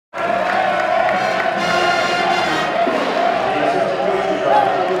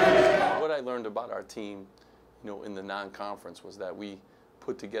team, in the non-conference was that we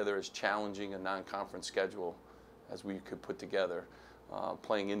put together as challenging a non-conference schedule as we could put together.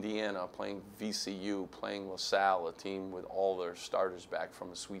 Playing Indiana, playing VCU, playing LaSalle, a team with all their starters back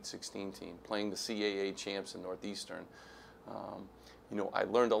from a Sweet 16 team, playing the CAA champs in Northeastern. I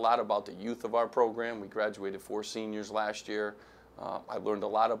learned a lot about the youth of our program. We graduated 4 seniors last year. I learned a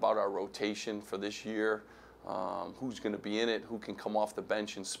lot about our rotation for this year, who's going to be in it, who can come off the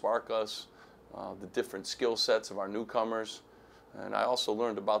bench and spark us, the different skill sets of our newcomers. And I also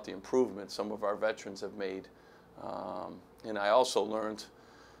learned about the improvements some of our veterans have made. And I also learned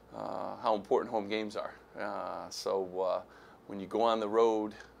how important home games are. So when you go on the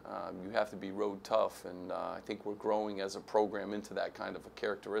road, you have to be road tough, and I think we're growing as a program into that kind of a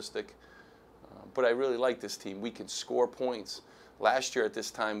characteristic. But I really like this team. We can score points. Last year at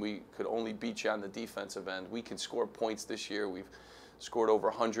this time, we could only beat you on the defensive end. We can score points this year. We've scored over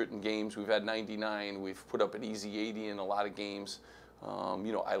 100 in games. We've had 99. We've put up an easy 80 in a lot of games.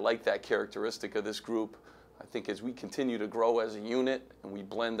 I like that characteristic of this group. I think as we continue to grow as a unit and we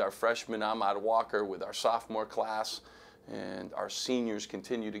blend our freshman Ahmad Walker with our sophomore class and our seniors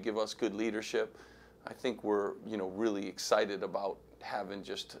continue to give us good leadership, I think we're really excited about having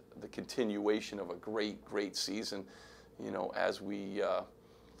just the continuation of a great season as we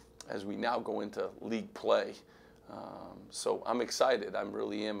now go into league play. So I'm excited. I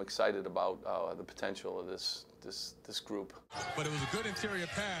really am excited about the potential of this group. But it was a good interior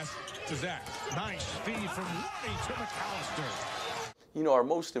pass to Zach. Nice feed from Lonnie to McAllister. Our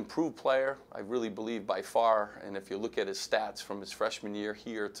most improved player, I really believe by far, and if you look at his stats from his freshman year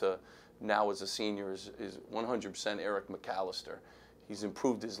here to now as a senior, is 100% Eric McAllister. He's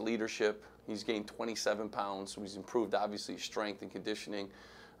improved his leadership. He's gained 27 pounds, so he's improved, obviously, strength and conditioning.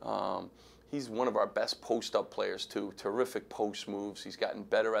 He's one of our best post-up players, too. Terrific post moves. He's gotten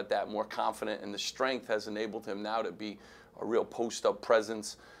better at that, more confident, and the strength has enabled him now to be a real post-up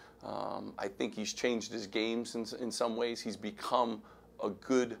presence. I think he's changed his games in some ways. He's become a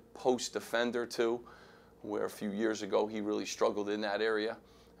good post defender, too, where a few years ago he really struggled in that area.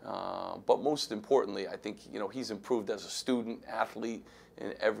 But most importantly, I think he's improved as a student, athlete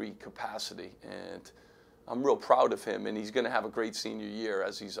in every capacity. And I'm real proud of him, and he's going to have a great senior year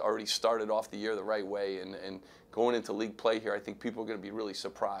as he's already started off the year the right way. And going into league play here, I think people are going to be really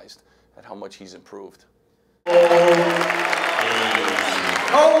surprised at how much he's improved.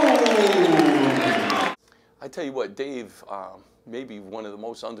 I tell you what, Dave, maybe one of the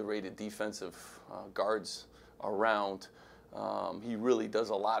most underrated defensive guards around. He really does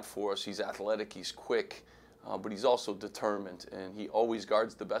a lot for us. He's athletic, he's quick. But he's also determined, and he always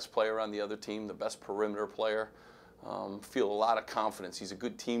guards the best player on the other team, the best perimeter player. Feel a lot of confidence. He's a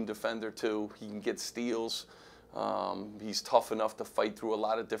good team defender, too. He can get steals. He's tough enough to fight through a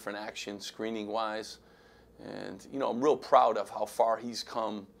lot of different actions, screening-wise. And, I'm real proud of how far he's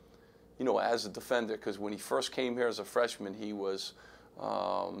come, as a defender, because when he first came here as a freshman, he was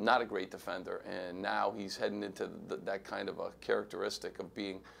not a great defender. And now he's heading into that kind of a characteristic of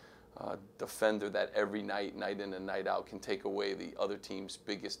being defender that every night in and night out, can take away the other team's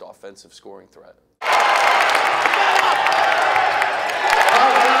biggest offensive scoring threat.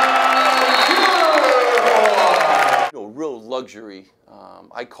 Real luxury.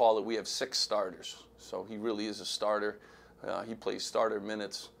 I call it, we have 6 starters. So he really is a starter. He plays starter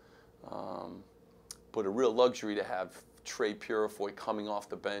minutes. But a real luxury to have Trey Purifoy coming off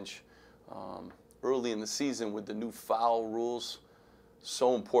the bench. Early in the season with the new foul rules,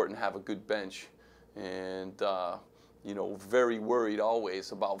 so important to have a good bench, and very worried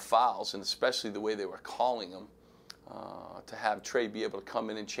always about fouls, and especially the way they were calling them. To have Trey be able to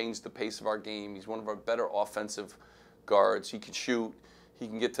come in and change the pace of our game. He's one of our better offensive guards. He can shoot, he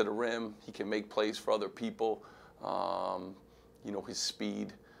can get to the rim, he can make plays for other people. His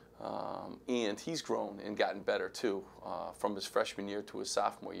speed, and he's grown and gotten better too from his freshman year to his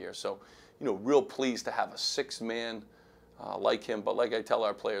sophomore year. So, real pleased to have a 6-man. Like him, but like I tell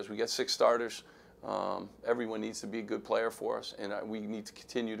our players, we got 6 starters. Everyone needs to be a good player for us, and we need to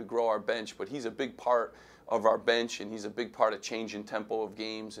continue to grow our bench. But he's a big part of our bench, and he's a big part of changing tempo of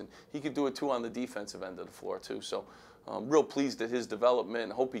games, and he could do it too on the defensive end of the floor too. So, real pleased at his development,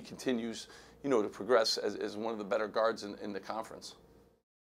 and hope he continues, to progress as one of the better guards in the conference.